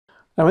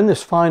Now in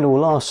this final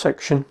last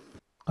section,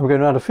 I'm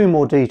going to add a few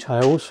more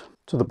details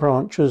to the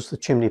branches, the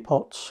chimney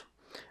pots,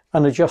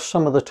 and adjust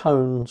some of the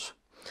tones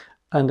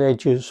and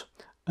edges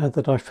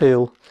that I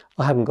feel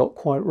I haven't got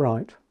quite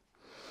right.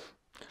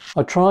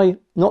 I try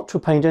not to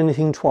paint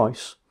anything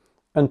twice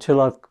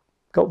until I've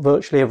got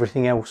virtually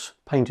everything else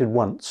painted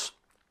once.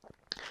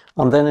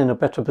 I'm then in a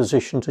better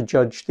position to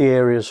judge the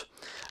areas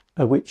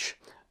which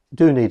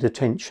do need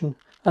attention,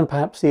 and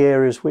perhaps the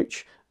areas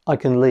which I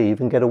can leave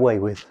and get away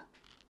with.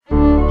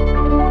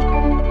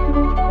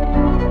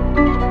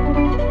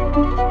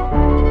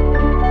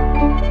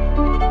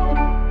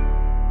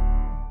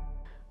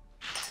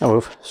 Now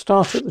we'll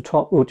start at the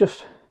top. We'll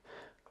just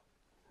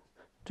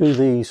do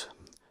these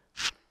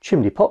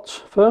chimney pots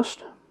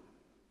first.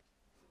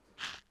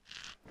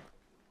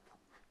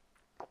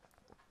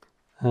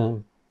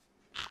 And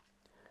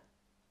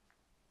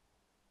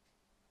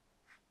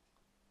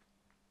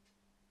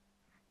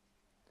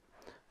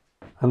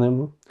then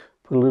we'll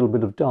put a little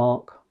bit of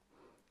dark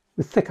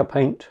with thicker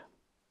paint,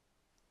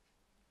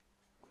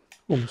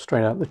 almost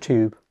straight out the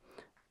tube,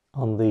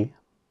 on the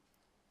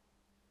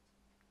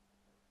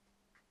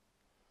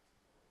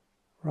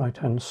right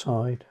hand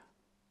side.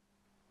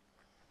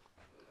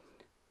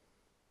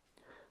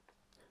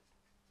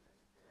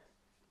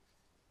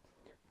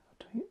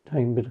 Take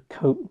a bit of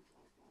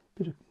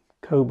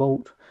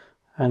cobalt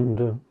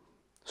and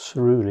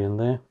cerulean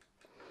there.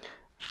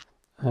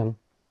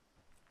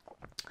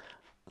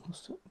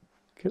 Let's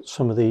get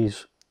some of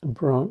these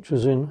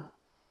branches in.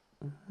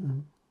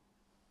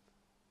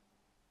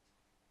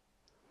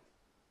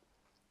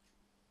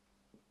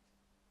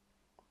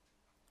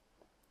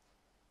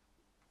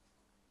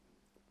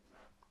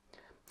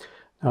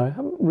 Now I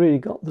haven't really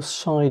got the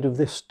side of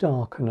this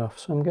dark enough,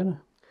 so I'm going to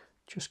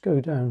just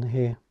go down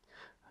here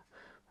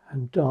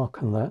and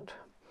darken that,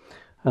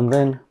 and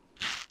then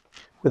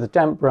with a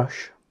damp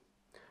brush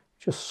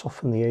just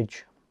soften the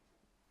edge.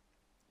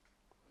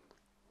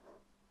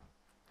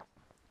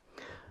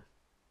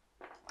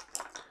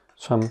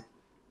 Some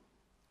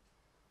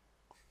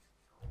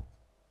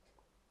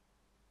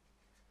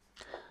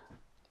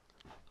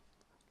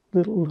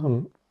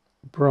little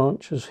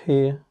branches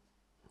here,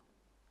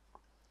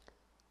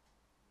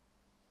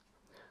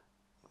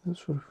 that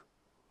sort of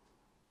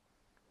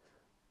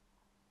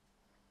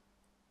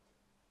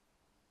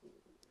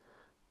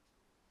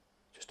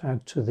just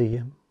add to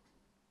the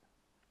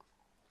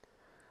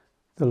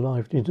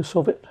liveliness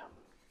of it.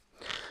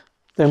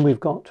 Then we've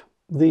got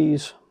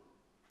these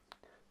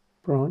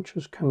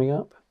branches coming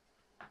up.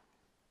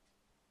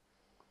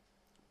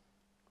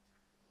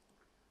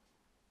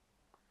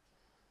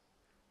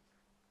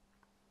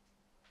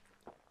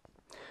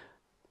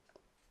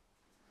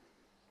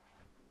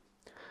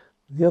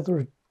 The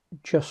other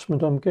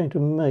adjustment I'm going to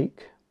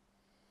make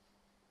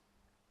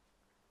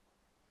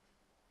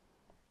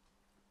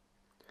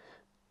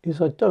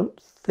is I don't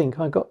think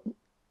I got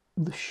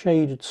the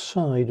shaded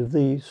side of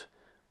these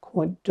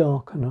quite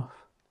dark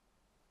enough.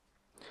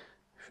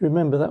 If you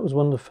remember, that was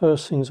one of the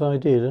first things I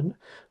did, and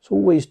it's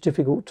always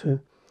difficult to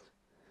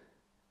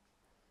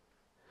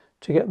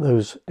get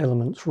those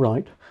elements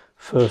right.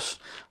 The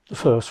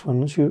first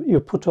ones, you're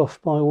put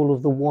off by all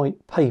of the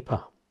white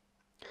paper.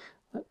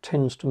 That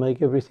tends to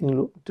make everything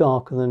look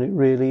darker than it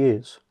really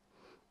is.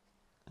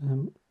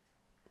 So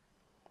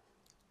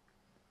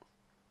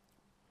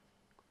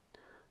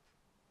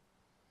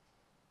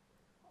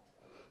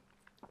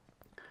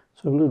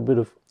a little bit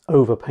of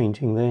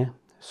overpainting there,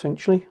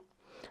 essentially.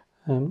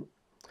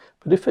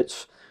 But if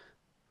it's,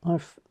 I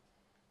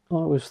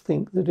always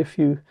think that if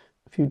you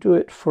do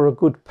it for a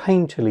good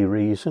painterly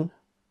reason,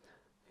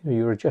 you know,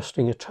 you're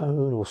adjusting a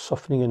tone or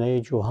softening an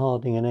edge or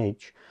hardening an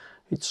edge,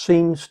 it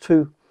seems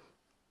to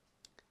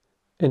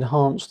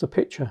enhance the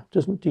picture,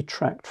 doesn't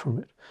detract from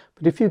it.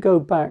 But if you go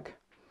back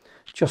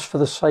just for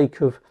the sake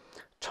of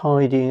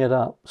tidying it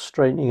up,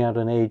 straightening out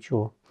an edge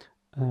or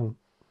a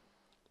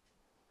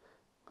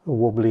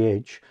wobbly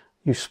edge,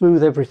 you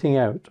smooth everything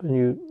out and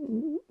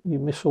you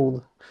miss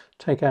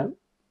take out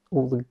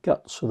all the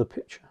guts of the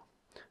picture.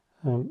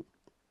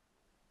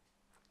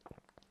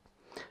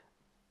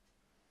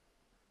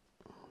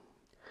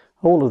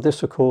 All of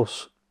this, of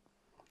course,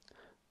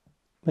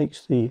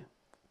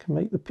 can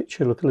make the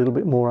picture look a little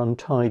bit more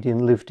untidy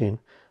and lived in.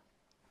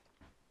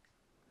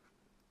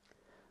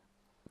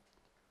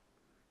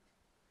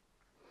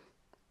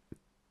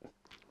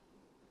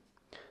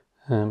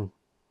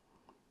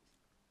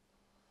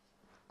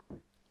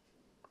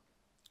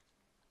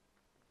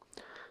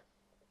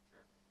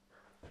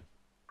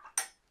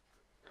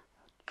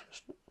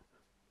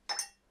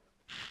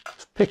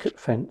 Picket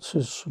fence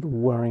is sort of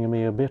worrying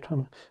me a bit.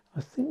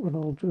 I think what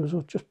I'll do is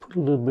I'll just put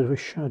a little bit of a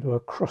shadow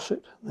across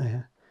it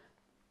there,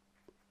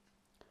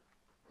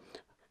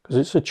 because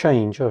it's a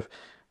change. I've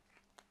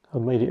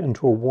made it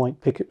into a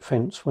white picket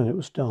fence when it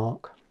was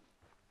dark.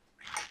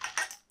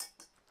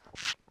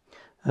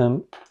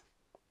 Just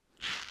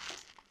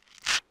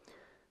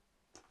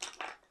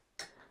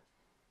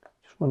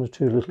one or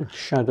two little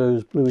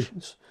shadows, bluish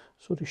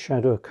sort of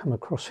shadow come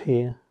across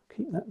here.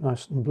 Keep that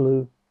nice and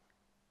blue.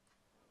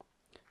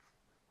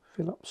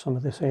 fill up some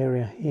of this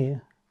area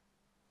here.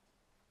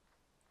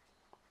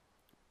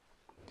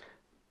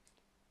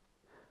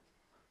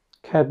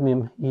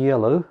 Cadmium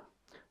yellow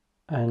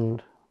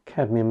and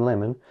cadmium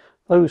lemon,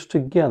 those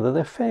together,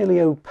 they're fairly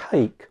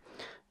opaque,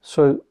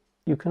 so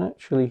you can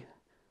actually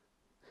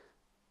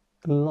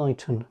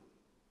lighten,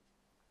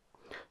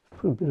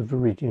 put a bit of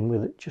viridian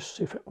with it, just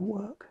see if it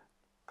will work,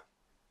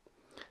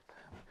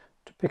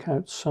 to pick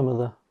out some of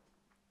the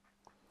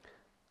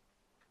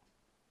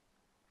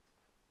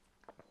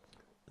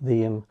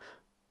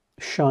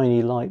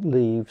shiny light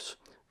leaves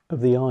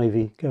of the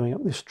ivy going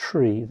up this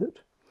tree that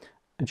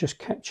are just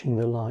catching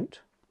the light.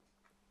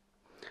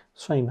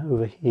 Same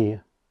over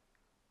here.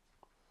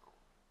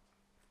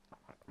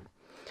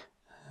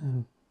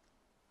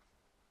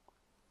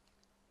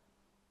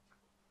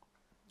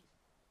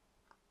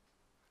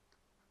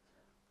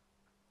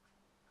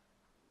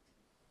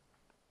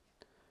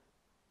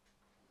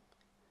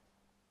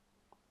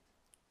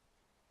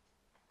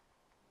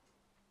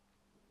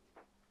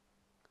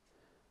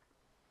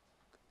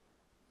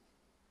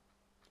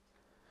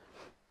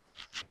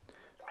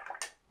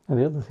 And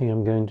the other thing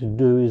I'm going to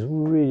do is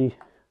really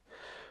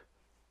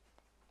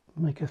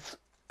make a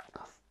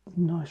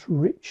nice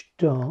rich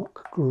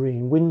dark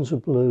green, Windsor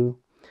blue,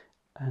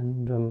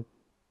 and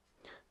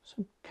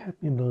some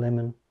cadmium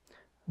lemon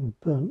and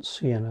burnt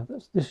sienna.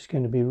 This is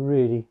going to be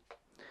really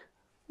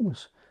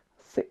almost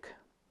thick,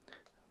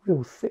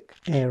 real thick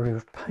area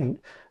of paint,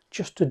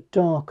 just to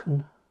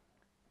darken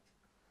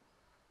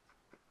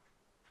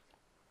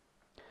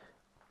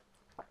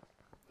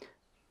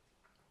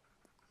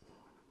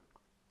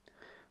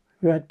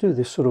if you do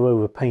this sort of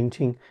over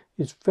painting,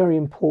 it's very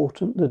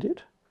important that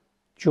it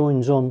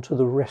joins on to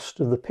the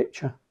rest of the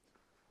picture.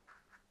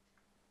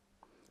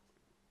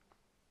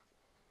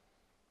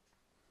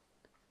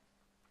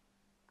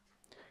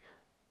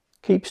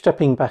 Keep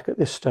stepping back at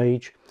this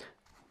stage,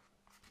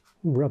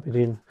 rub it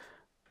in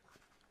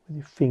with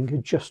your finger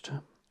just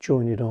to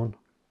join it on.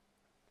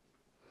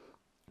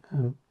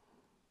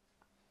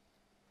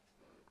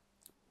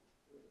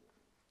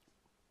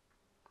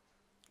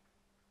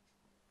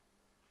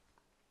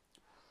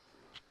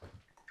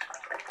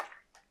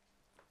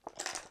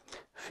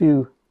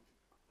 Few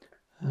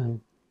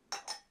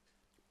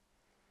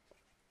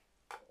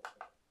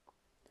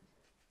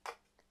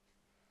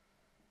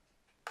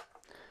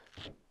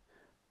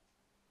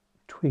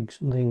twigs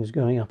and things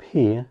going up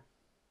here.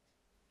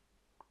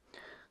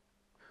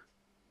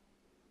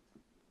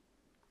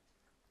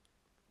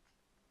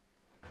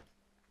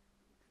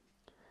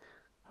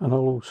 And I'll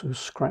also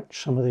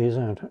scratch some of these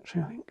out,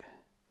 actually, I think.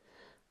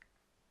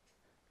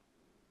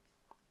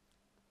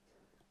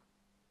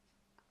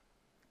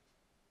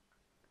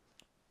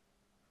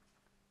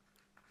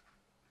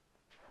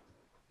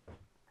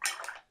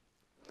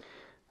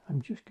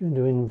 I'm just going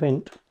to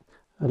invent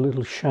a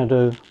little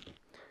shadow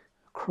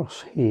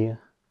across here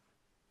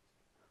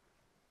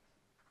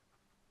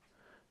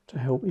to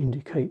help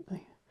indicate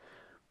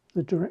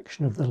the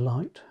direction of the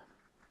light.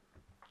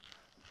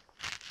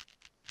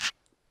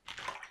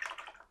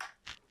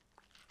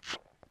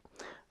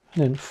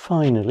 And then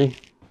finally,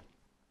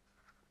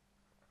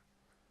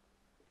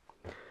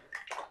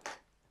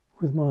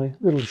 with my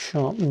little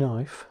sharp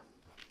knife,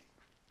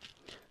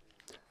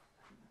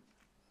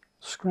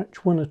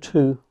 scratch one or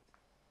two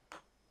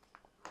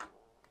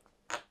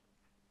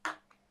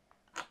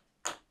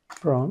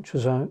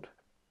branches out.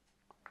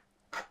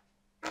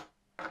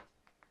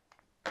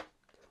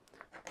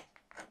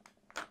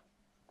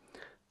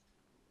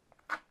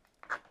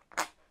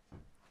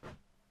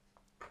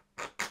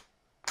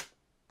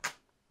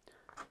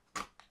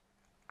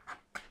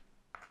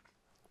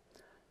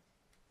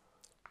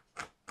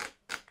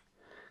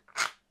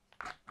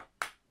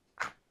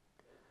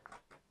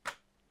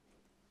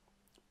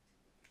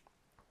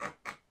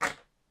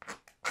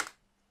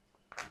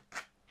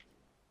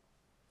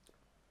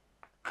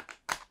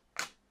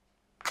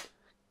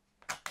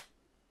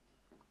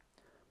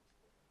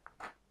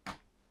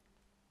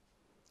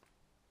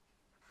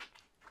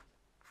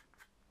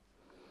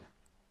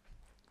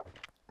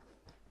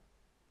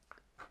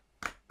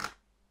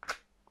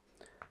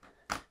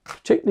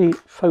 Particularly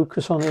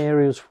focus on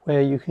areas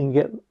where you can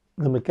get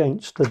them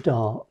against the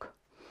dark,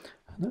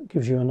 and that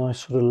gives you a nice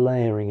sort of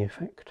layering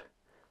effect.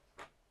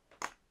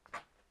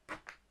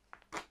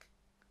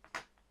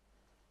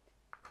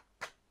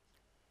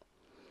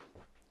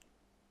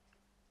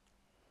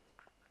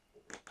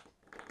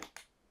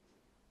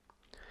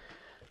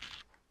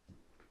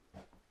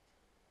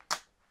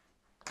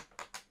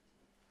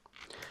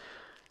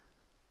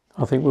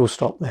 I think we'll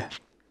stop there.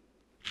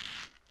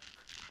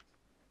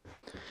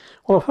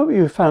 Well, I hope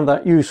you found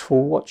that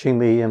useful watching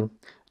me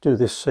do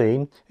this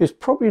scene. It's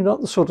probably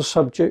not the sort of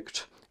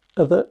subject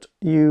that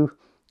you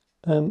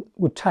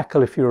would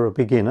tackle if you're a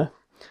beginner,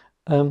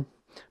 but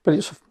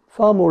it's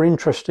far more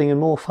interesting and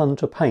more fun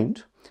to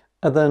paint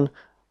than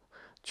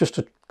just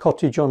a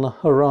cottage on the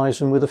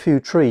horizon with a few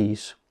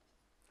trees,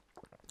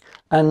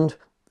 and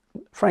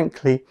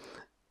frankly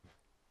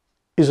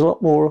is a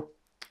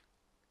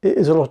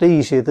lot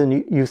easier than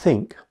you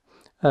think.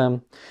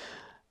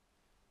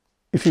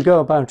 if you go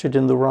about it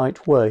in the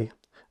right way.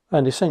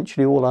 And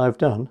essentially all I've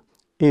done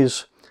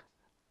is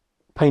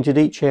painted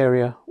each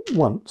area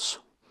once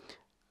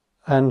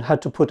and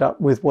had to put up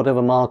with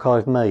whatever mark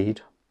I've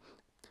made,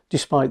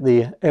 despite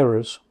the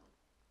errors.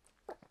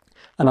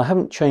 And I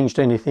haven't changed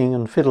anything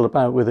and fiddled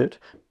about with it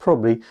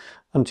probably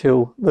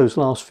until those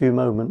last few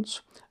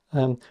moments,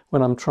 when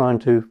I'm trying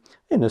to,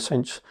 in a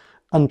sense,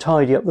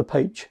 untidy up the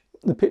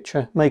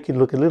picture, make it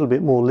look a little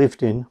bit more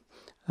lived in,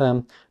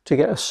 to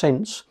get a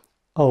sense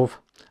of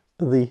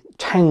the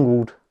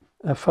tangled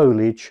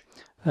foliage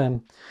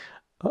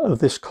of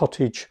this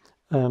cottage,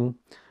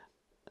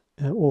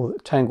 or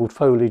tangled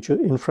foliage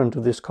in front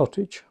of this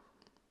cottage.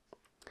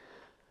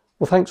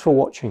 Well, thanks for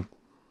watching.